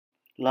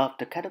Love,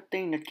 the kind of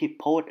thing that keep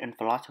poet and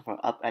philosopher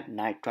up at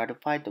night try to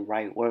find the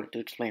right word to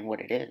explain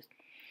what it is.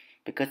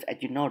 Because as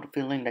you know, the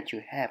feeling that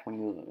you have when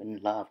you're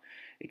in love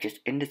is just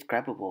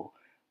indescribable.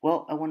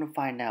 Well, I want to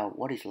find out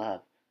what is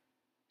love.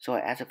 So I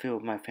asked a few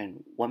of my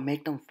friends what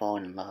made them fall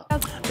in love.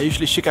 I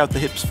usually check out the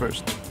hips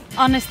first.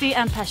 Honesty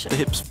and passion. The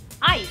hips.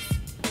 Eyes.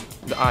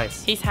 The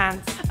eyes. His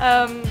hands.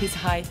 His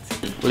height.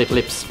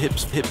 Lips.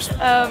 Hips.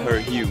 Her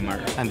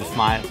humor. And the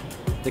smile.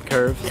 The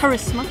curve.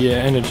 Charisma. Yeah,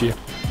 energy.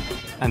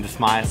 And the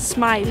smile.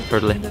 Smile. Her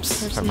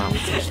lips. Her mouth.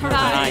 Her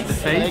eyes. The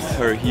face.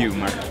 Her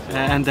humor.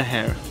 And the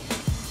hair.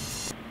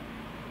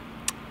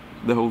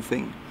 The whole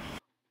thing.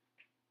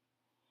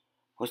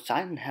 Well,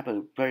 science have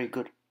a very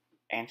good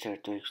answer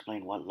to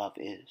explain what love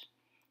is.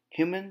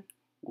 Human,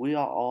 we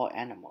are all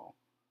animal.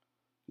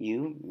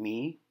 You,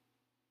 me,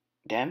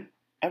 them,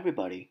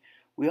 everybody.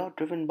 We are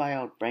driven by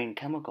our brain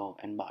chemical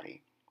and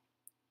body.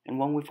 And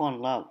when we fall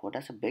in love, well,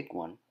 that's a big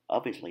one.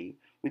 Obviously,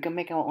 we can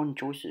make our own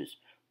choices,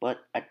 but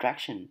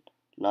attraction,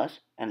 lust,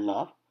 and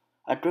love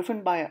are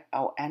driven by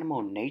our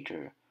animal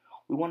nature.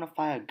 We want to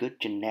find a good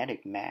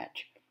genetic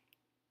match,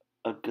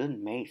 a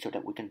good mate so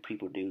that we can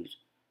reproduce.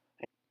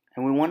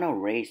 And we want to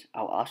raise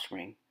our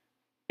offspring.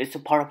 It's a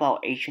part of our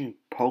Asian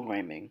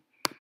programming.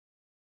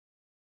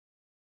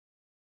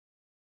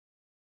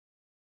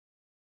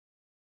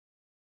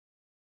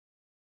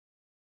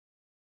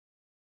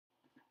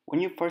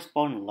 When you first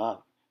fall in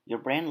love, your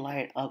brain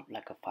light up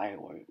like a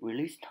firework,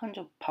 release tons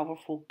of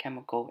powerful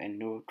chemical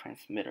and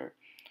neurotransmitter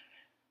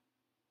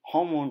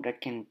hormone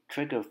that can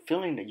trigger a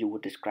feeling that you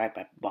would describe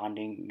as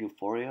bonding,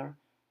 euphoria,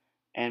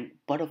 and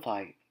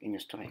butterfly in your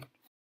stomach.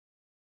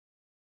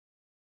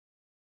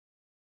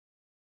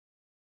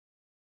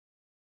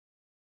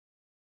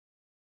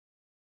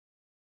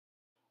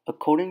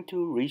 According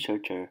to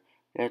researchers,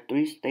 there are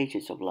three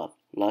stages of love: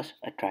 lust,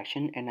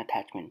 attraction, and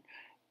attachment,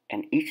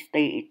 and each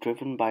stage is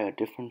driven by a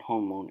different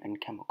hormone and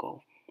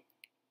chemical.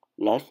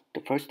 Lust,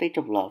 the first stage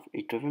of love,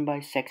 is driven by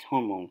sex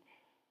hormone,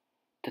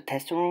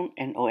 testosterone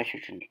and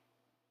estrogen.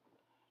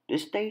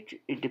 This stage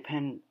it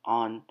depends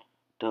on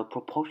the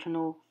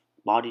proportional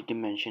body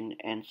dimension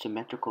and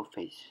symmetrical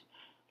face,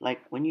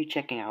 like when you're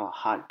checking out a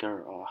hot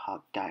girl or a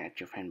hot guy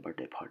at your friend's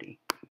birthday party.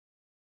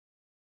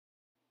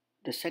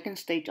 The second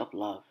stage of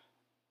love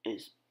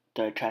is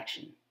the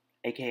attraction,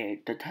 aka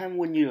the time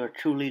when you are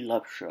truly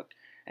love struck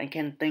and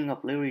can think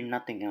of literally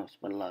nothing else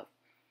but love.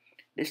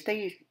 This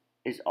stage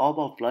is all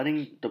about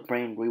flooding the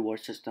brain reward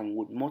system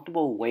with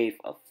multiple waves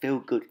of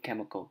feel-good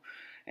chemical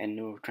and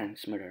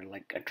neurotransmitter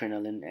like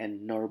adrenaline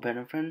and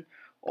norepinephrine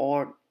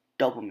or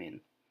dopamine.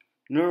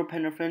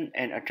 Norepinephrine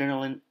and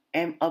adrenaline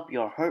amp up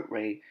your heart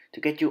rate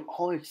to get you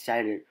all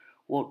excited,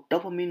 while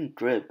dopamine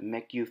drip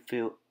make you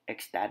feel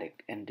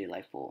ecstatic and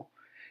delightful.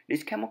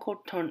 This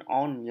chemical turn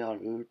on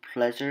your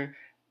pleasure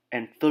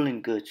and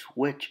feeling good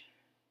switch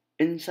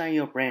inside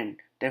your brain,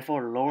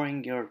 therefore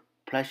lowering your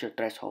pleasure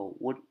threshold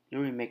would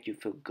really make you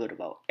feel good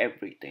about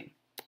everything.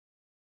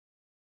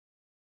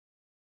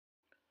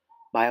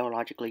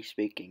 Biologically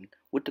speaking,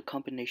 with the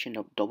combination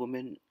of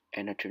dopamine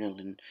and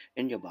adrenaline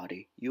in your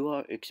body, you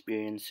are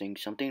experiencing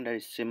something that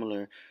is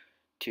similar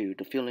to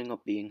the feeling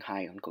of being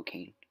high on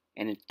cocaine.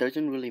 And it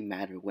doesn't really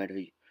matter whether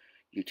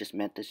you just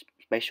met this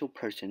special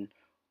person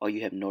or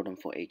you have known them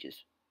for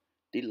ages.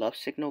 The love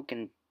signal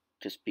can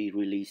just be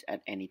released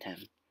at any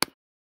time.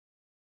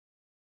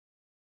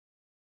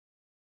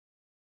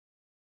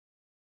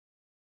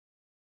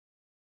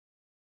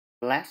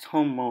 The last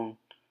hormone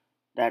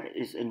that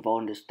is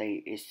involved in this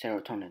state is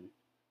serotonin.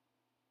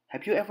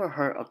 Have you ever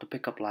heard of the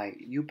pickup line,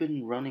 "You've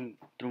been running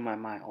through my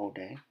mind all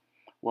day"?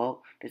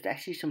 Well, there's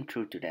actually some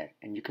truth to that,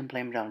 and you can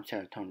blame it on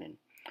serotonin.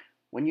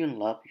 When you're in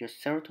love, your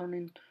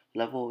serotonin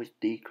level is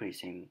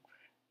decreasing.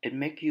 It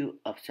makes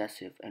you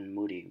obsessive and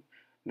moody,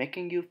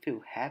 making you feel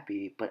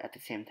happy but at the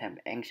same time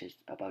anxious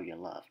about your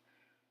love.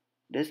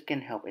 This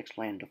can help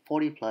explain the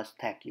 40 plus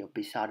text your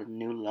besotted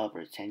new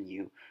lover send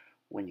you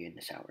when you're in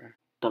the shower.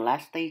 The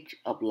last stage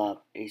of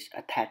love is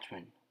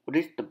attachment, which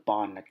is the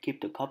bond that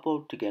keeps the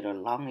couple together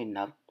long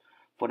enough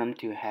for them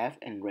to have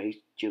and raise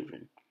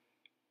children.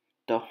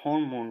 The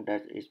hormone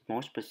that is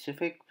most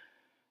specific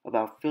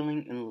about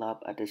feeling in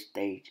love at this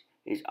stage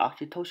is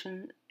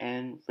oxytocin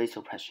and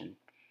vasopressin.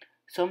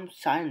 Some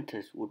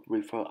scientists would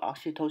refer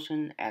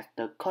oxytocin as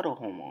the cuddle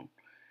hormone.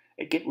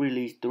 It gets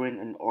released during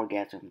an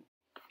orgasm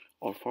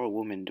or for a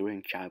woman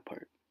during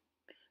childbirth.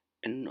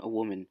 In a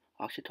woman,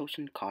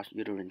 oxytocin causes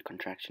uterine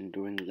contraction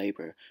during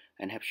labor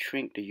and helps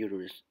shrink the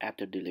uterus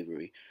after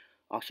delivery.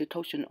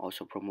 Oxytocin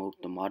also promotes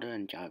the mother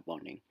and child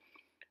bonding.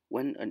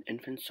 When an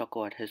infant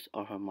suckles at his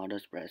or her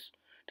mother's breast,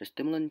 the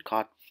stimulant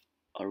causes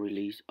a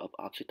release of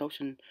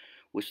oxytocin,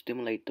 which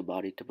stimulates the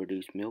body to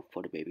produce milk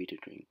for the baby to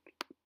drink.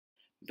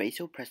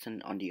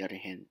 Vasopressin, on the other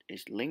hand,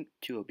 is linked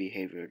to a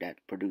behavior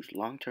that produces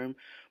long-term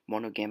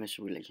monogamous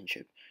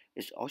relationship.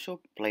 It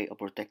also plays a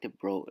protective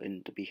role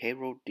in the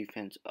behavioral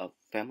defense of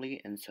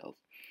family and self.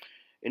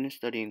 In a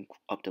study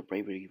of the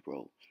bravery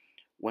role,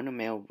 when a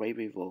male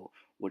bravery role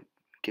was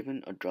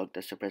given a drug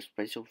that suppressed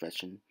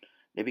vasopressin,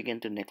 They began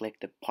to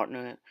neglect the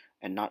partner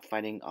and not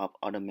fighting off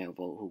other male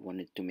voles who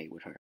wanted to mate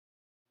with her.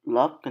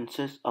 Love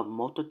consists of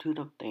multitude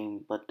of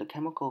things, but the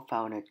chemical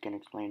found in it can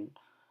explain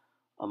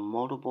a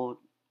multiple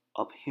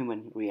of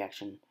human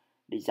reaction.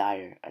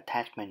 Desire,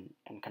 attachment,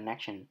 and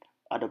connection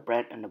are the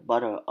bread and the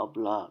butter of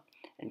love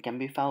and can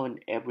be found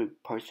in every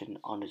person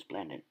on this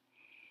planet.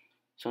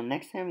 So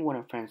next time when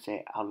a friend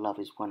say our love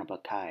is one of a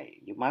kind,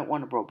 you might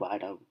want to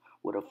provide them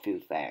with a few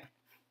facts.